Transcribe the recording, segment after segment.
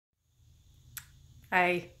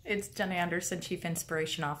Hi, it's Jenna Anderson, Chief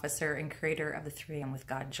Inspiration Officer and creator of the 3am with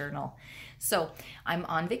God Journal. So I'm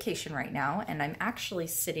on vacation right now, and I'm actually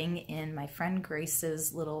sitting in my friend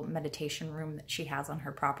Grace's little meditation room that she has on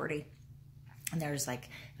her property. And there's like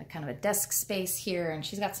a kind of a desk space here, and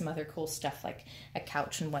she's got some other cool stuff like a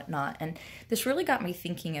couch and whatnot. And this really got me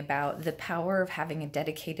thinking about the power of having a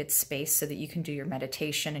dedicated space so that you can do your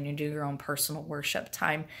meditation and you do your own personal worship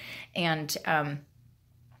time. And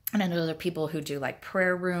I know there are people who do like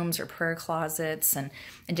prayer rooms or prayer closets and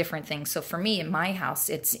different things. So for me, in my house,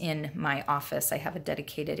 it's in my office. I have a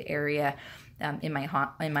dedicated area in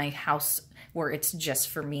my house where it's just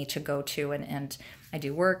for me to go to, and I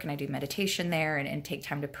do work and I do meditation there and take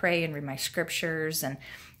time to pray and read my scriptures and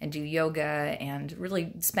do yoga and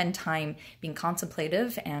really spend time being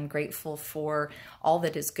contemplative and grateful for all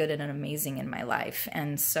that is good and amazing in my life.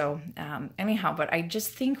 And so anyhow, but I just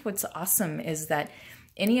think what's awesome is that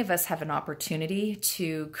any of us have an opportunity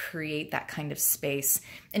to create that kind of space.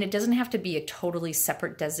 And it doesn't have to be a totally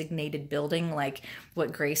separate designated building like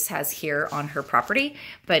what Grace has here on her property,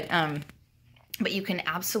 but you can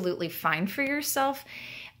absolutely find for yourself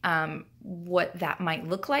what that might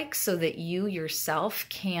look like so that you yourself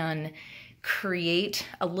can create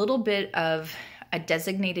a little bit of a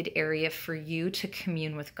designated area for you to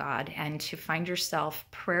commune with God and to find yourself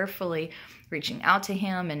prayerfully reaching out to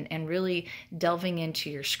Him and really delving into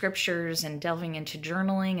your scriptures and delving into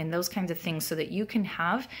journaling and those kinds of things so that you can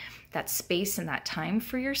have that space and that time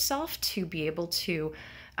for yourself to be able to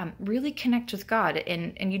really connect with God.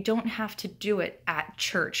 And you don't have to do it at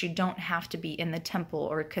church. You don't have to be in the temple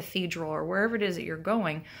or a cathedral or wherever it is that you're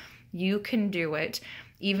going. You can do it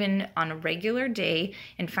even on a regular day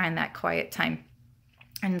and find that quiet time.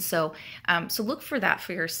 And so look for that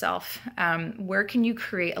for yourself. Where can you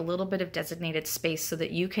create a little bit of designated space so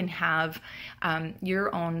that you can have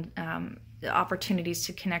your own opportunities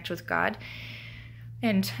to connect with God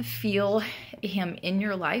and feel Him in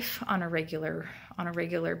your life on a regular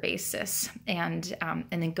basis, and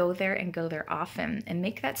then go there often and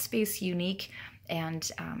make that space unique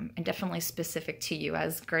and definitely specific to you,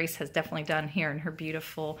 as Grace has definitely done here in her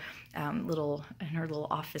beautiful little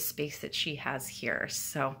office space that she has here.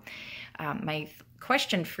 So my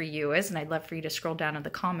question for you is, and I'd love for you to scroll down in the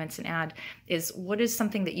comments and add, is what is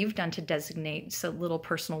something that you've done to designate a little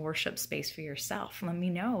personal worship space for yourself? Let me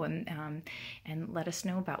know and let us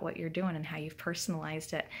know about what you're doing and how you've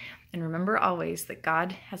personalized it. And remember always that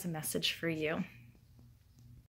God has a message for you.